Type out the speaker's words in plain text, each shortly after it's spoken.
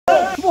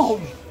Come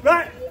on.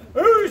 Right,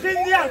 who's in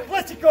the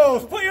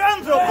Atleticos? Put your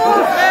hands up.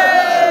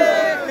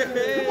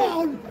 Hey. Come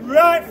on.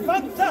 Right,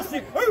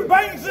 fantastic. Who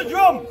bangs the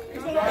drum?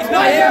 It's not here.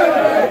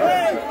 It's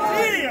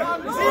here.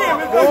 It's here.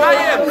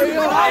 It's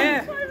not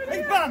here.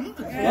 It's banned?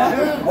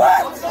 Yeah.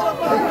 What?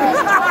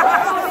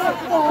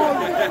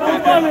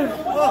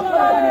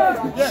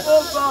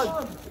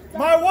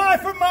 My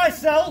wife and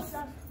myself,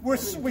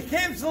 we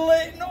came to the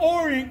Leighton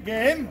Orient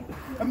game,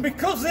 and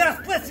because the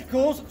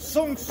Atleticos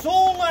sung so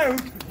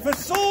loud for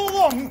so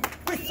long,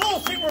 we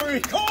thought it were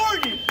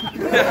recorded.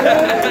 It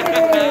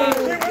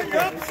was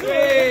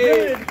absolutely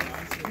brilliant.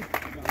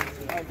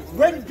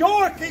 When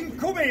Dorking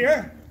come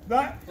here,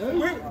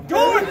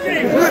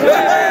 Dorking!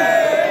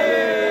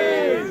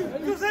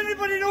 Does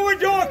anybody know where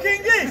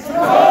Dorking is? Who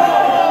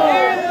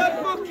the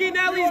fucking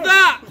hell is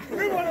that?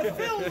 We want to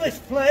fill this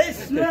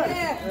place, so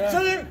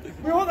that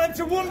we want them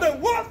to wonder,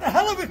 what the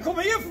hell have we come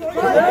here for?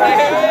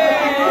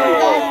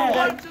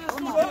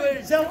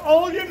 Tell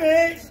all your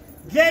mates,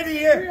 get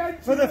here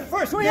for the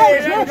first game.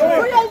 We're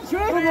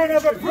going to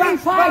have a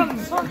brass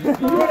band.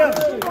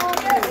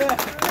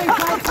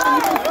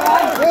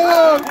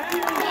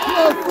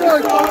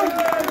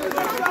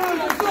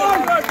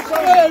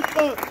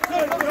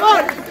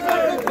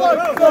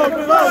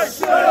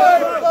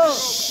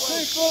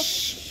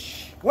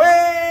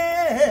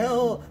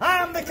 Well,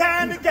 I'm the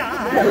kind of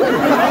guy.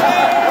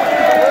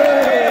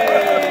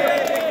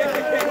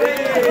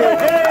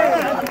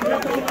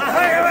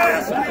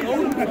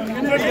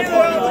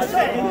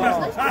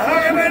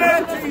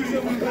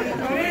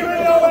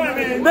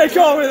 They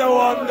call me the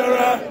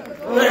Wanderer.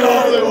 They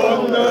call me the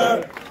Wanderer.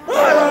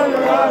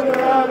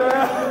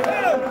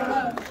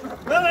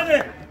 Well,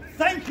 anyway,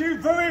 thank you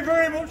very,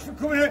 very much for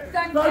coming here.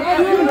 Thank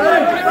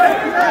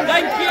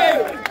you.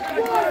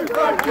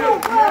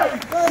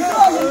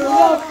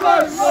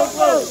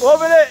 One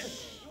minute.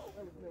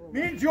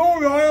 Me and Joe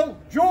Royal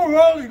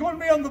is going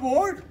to be on the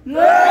board.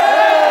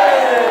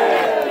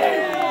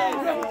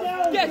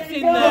 Get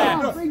in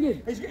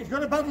there. He's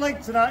got a bad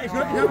leg tonight. He's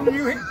got a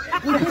new hip.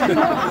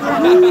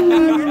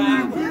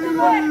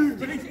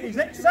 But he's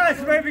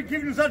excited about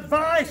giving us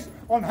advice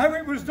on how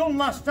it was done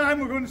last time.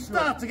 We're going to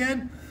start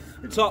again.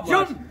 Top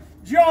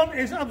John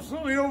is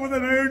absolutely over the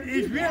moon.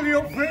 He's really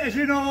up for it, as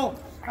you know.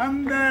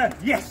 And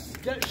yes.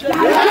 Come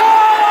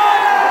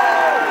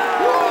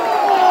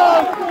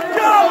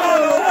on!